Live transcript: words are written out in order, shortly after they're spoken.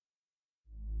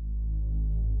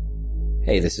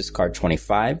Hey, this is card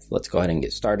 25. Let's go ahead and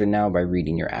get started now by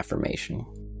reading your affirmation.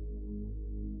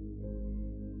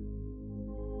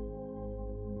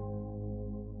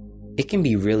 It can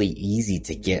be really easy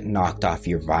to get knocked off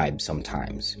your vibe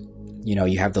sometimes.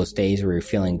 You have those days where you're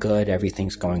feeling good,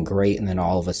 everything's going great, and then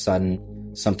all of a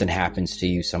sudden something happens to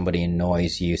you, somebody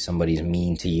annoys you, somebody's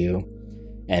mean to you,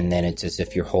 and then it's as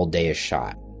if your whole day is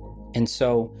shot. And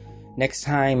so next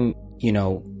time,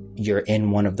 you're in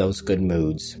one of those good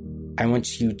moods, I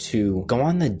want you to go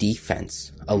on the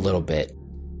defense a little bit,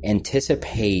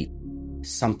 anticipate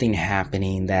something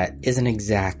happening that isn't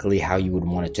exactly how you would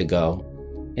want it to go,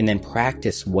 and then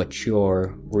practice what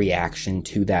your reaction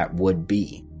to that would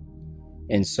be.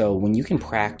 And so when you can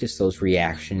practice those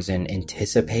reactions and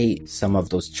anticipate some of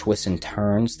those twists and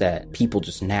turns that people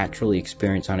just naturally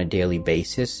experience on a daily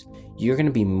basis, you're going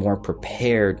to be more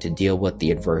prepared to deal with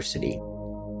the adversity.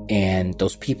 And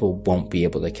those people won't be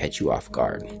able to catch you off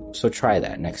guard. So try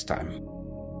that next time.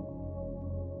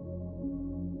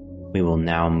 We will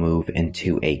now move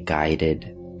into a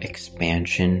guided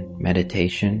expansion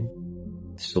meditation.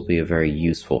 This will be a very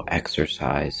useful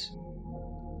exercise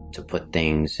to put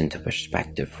things into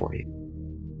perspective for you.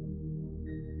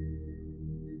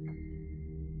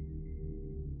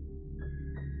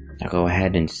 Now go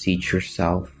ahead and seat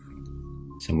yourself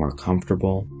somewhere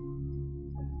comfortable.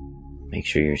 Make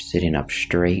sure you're sitting up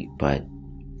straight but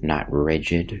not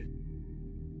rigid.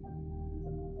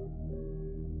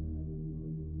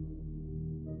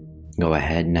 Go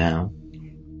ahead now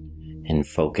and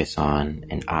focus on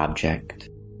an object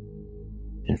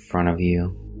in front of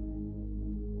you.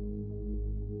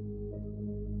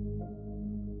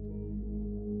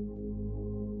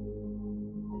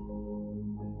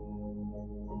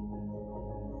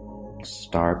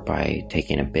 Start by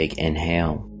taking a big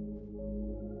inhale.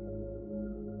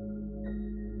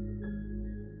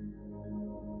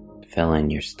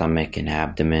 Filling your stomach and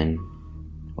abdomen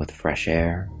with fresh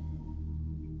air.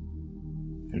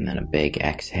 And then a big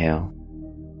exhale.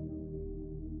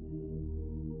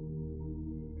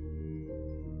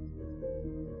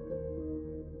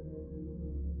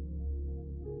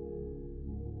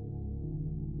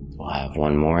 We'll have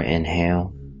one more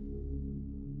inhale.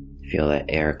 Feel that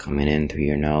air coming in through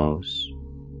your nose,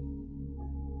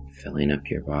 filling up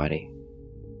your body.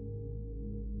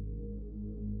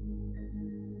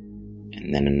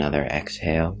 And then another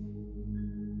exhale.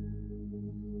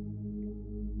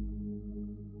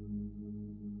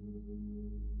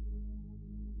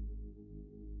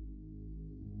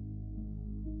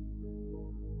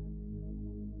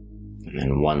 And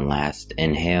then one last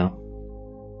inhale.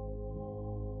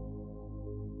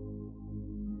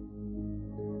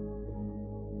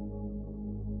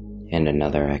 And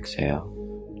another exhale.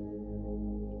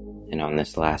 And on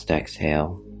this last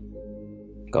exhale,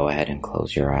 go ahead and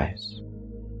close your eyes.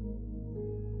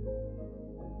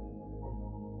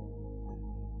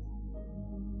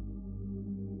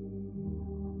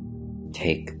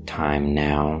 Take time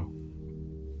now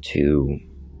to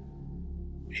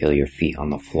feel your feet on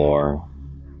the floor.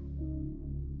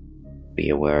 Be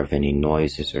aware of any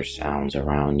noises or sounds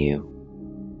around you.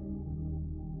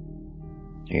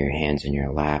 Your hands in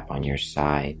your lap on your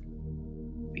side.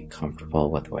 Be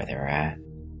comfortable with where they're at.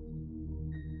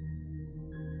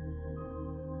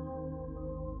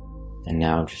 And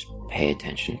now just pay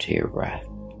attention to your breath.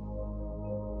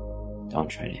 Don't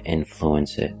try to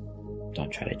influence it. Don't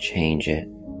try to change it.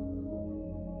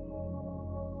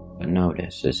 But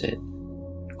notice, is it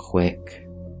quick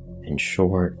and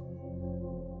short?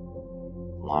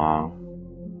 Long?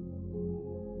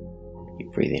 Are you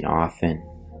breathing often?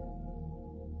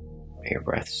 Your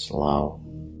breath slow.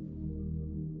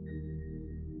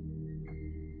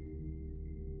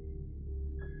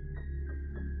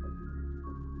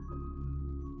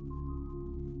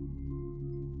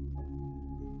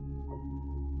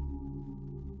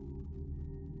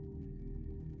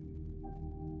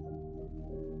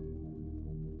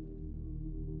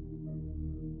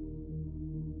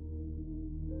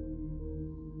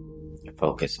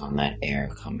 Focus on that air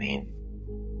coming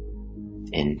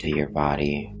into your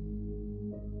body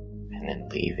and then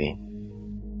leaving.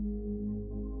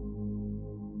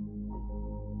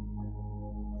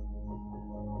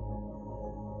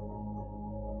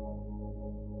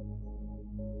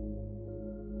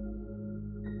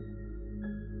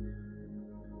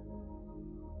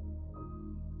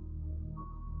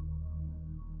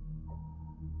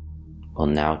 We'll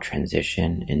now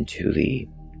transition into the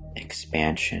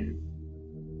expansion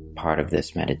part of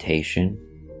this meditation,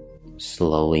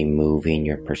 slowly moving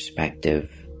your perspective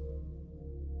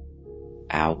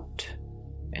out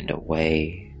and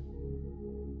away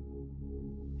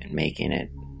and making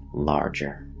it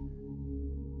larger,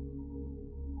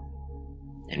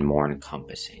 and more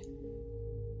encompassing.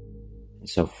 And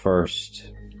so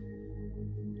first,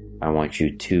 I want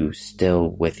you to, still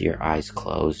with your eyes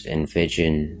closed,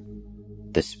 envision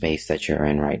the space that you're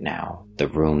in right now, the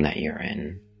room that you're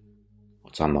in,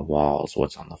 what's on the walls,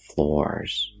 what's on the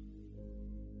floors,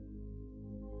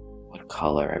 what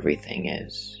color everything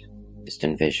is. Just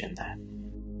envision that.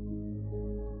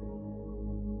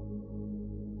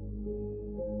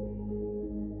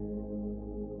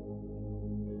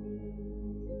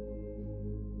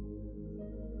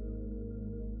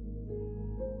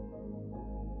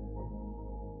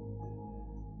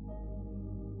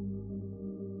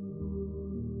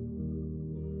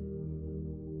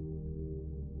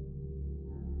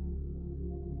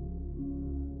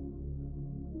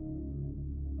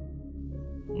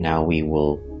 Now we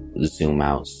will zoom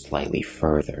out slightly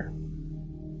further.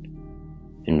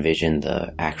 Envision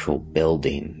the actual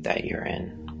building that you're in.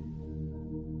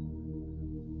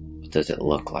 What does it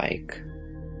look like?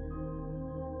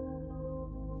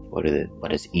 What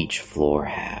does each floor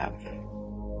have?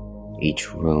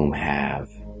 Each room have?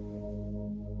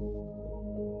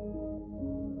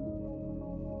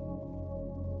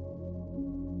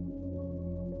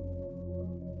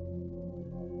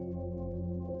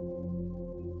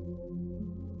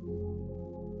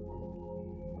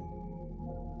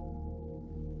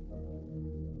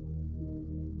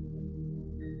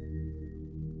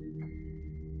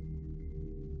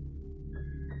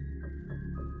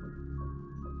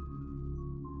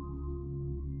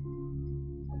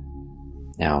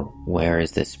 Now, where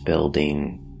is this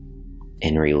building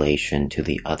in relation to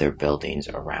the other buildings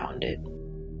around it?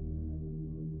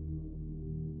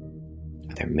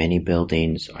 Are there many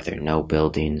buildings? Are there no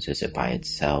buildings? Is it by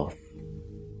itself?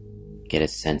 Get a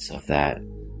sense of that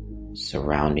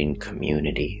surrounding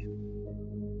community.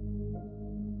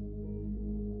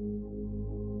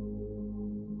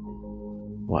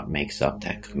 What makes up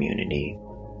that community?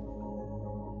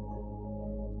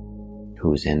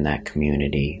 Who's in that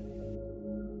community?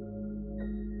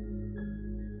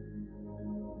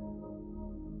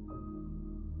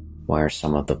 Where are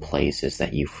some of the places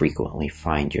that you frequently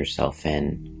find yourself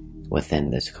in within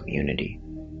this community?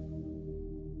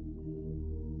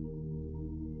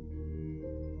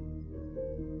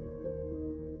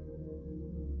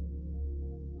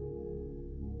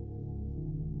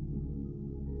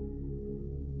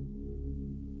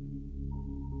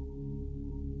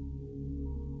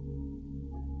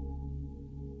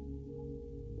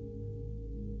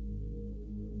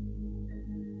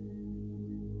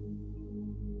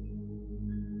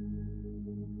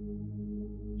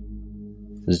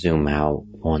 Zoom out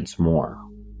once more.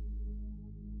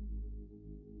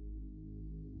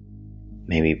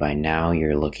 Maybe by now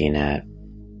you're looking at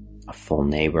a full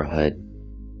neighborhood.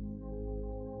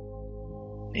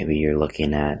 Maybe you're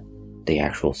looking at the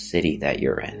actual city that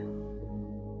you're in.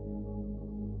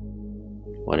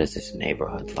 What is this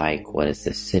neighborhood like? What is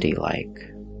this city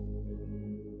like?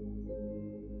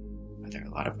 Are there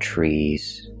a lot of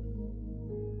trees?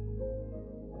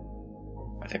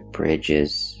 Are there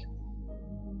bridges?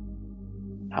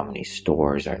 How many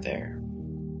stores are there?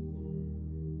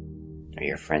 Are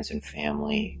your friends and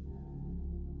family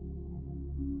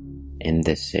in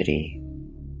this city?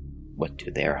 What do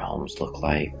their homes look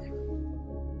like?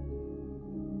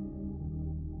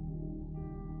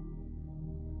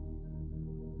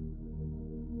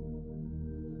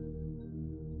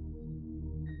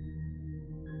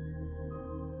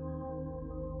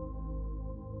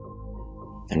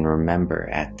 And remember,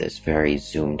 at this very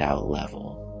zoomed out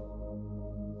level,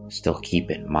 still keep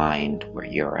in mind where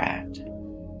you're at,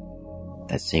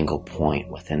 that single point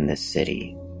within this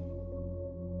city,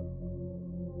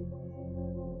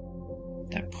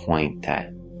 that point that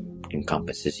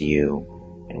encompasses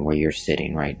you and where you're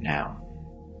sitting right now.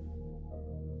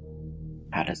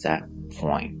 How does that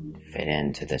point fit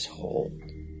into this whole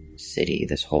city,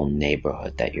 this whole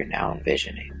neighborhood that you're now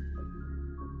envisioning?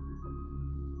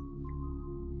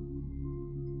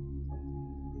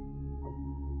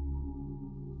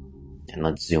 And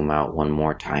let's zoom out one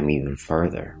more time even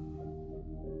further.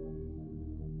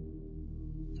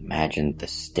 Imagine the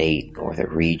state or the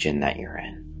region that you're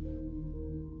in.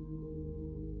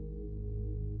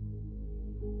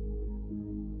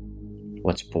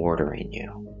 What's bordering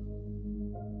you?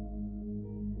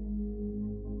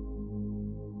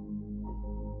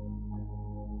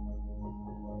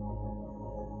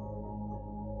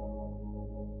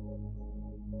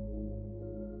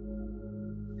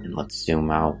 And let's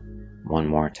zoom out one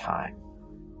more time.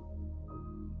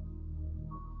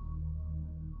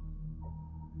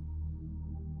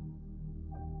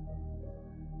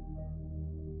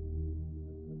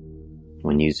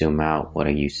 when you zoom out, what are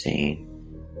you seeing?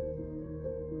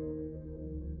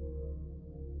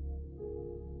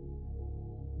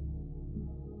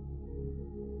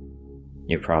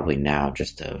 You're probably now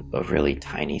just a really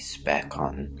tiny speck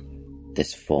on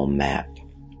this full map.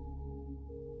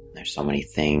 There's so many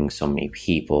things, so many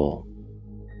people,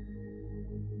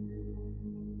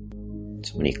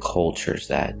 so many cultures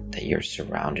that you're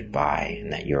surrounded by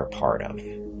and that you're a part of.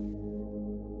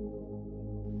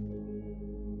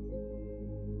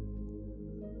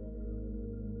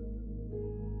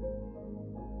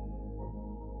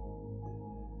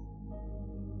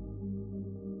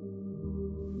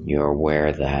 You're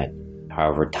aware that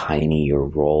however tiny your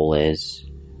role is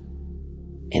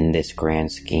in this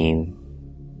grand scheme,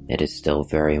 it is still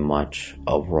very much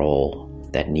a role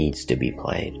that needs to be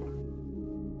played.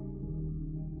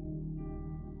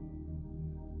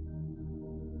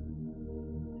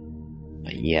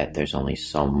 But yet there's only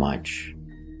so much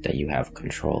that you have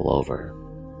control over,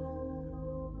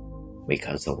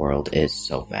 because the world is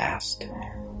so vast.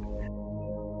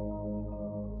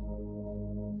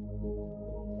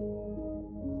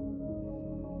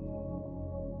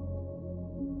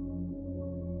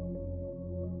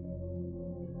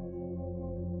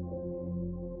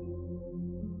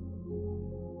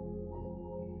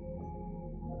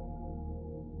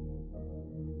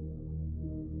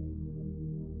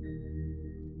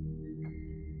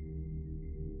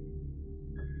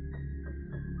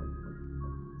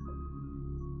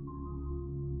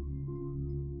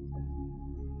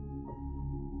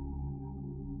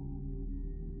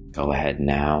 Go ahead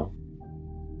now,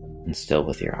 and still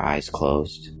with your eyes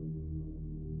closed,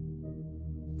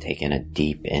 take in a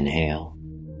deep inhale,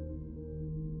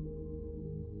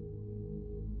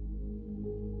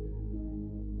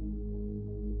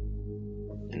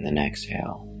 and then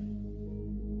exhale.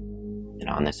 And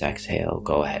on this exhale,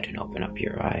 go ahead and open up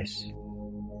your eyes.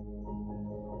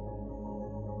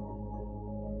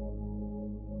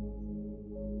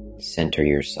 Center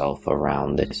yourself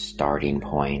around the starting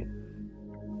point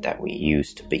that we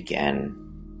used to begin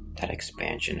that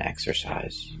expansion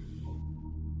exercise.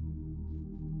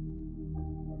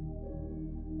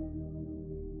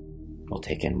 We'll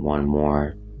take in one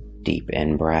more deep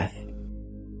in breath.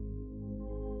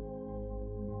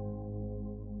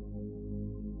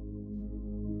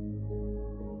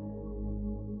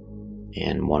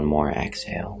 And one more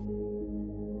exhale.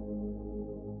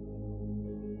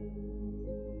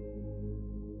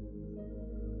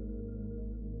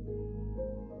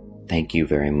 Thank you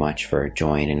very much for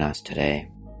joining us today.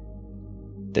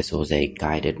 This was a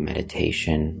guided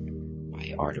meditation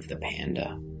by Art of the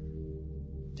Panda.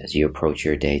 As you approach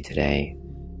your day today,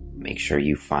 make sure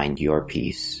you find your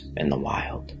peace in the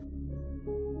wild.